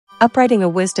uprighting a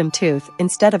wisdom tooth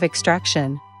instead of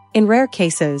extraction. In rare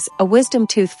cases, a wisdom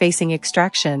tooth facing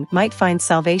extraction might find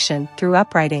salvation through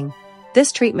uprighting.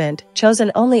 This treatment,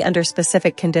 chosen only under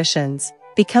specific conditions,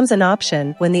 becomes an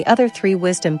option when the other 3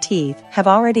 wisdom teeth have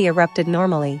already erupted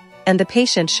normally, and the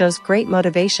patient shows great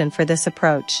motivation for this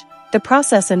approach. The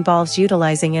process involves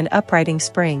utilizing an uprighting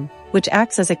spring, which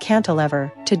acts as a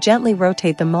cantilever to gently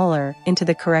rotate the molar into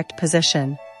the correct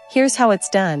position. Here's how it's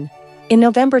done. In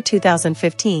November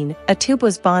 2015, a tube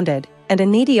was bonded, and a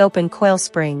NiTi open coil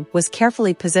spring was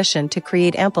carefully positioned to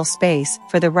create ample space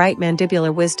for the right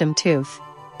mandibular wisdom tooth.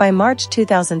 By March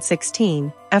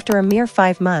 2016, after a mere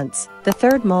 5 months, the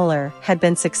 3rd molar had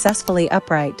been successfully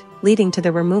upright, leading to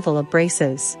the removal of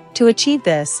braces. To achieve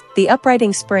this, the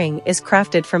uprighting spring is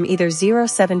crafted from either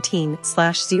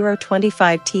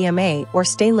 017/025 TMA or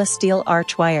stainless steel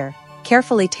archwire,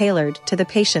 carefully tailored to the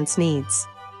patient's needs.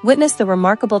 Witness the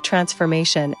remarkable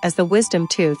transformation as the wisdom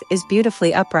tooth is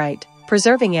beautifully upright,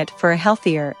 preserving it for a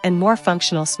healthier and more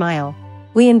functional smile.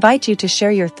 We invite you to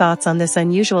share your thoughts on this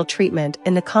unusual treatment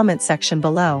in the comment section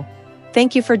below.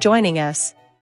 Thank you for joining us.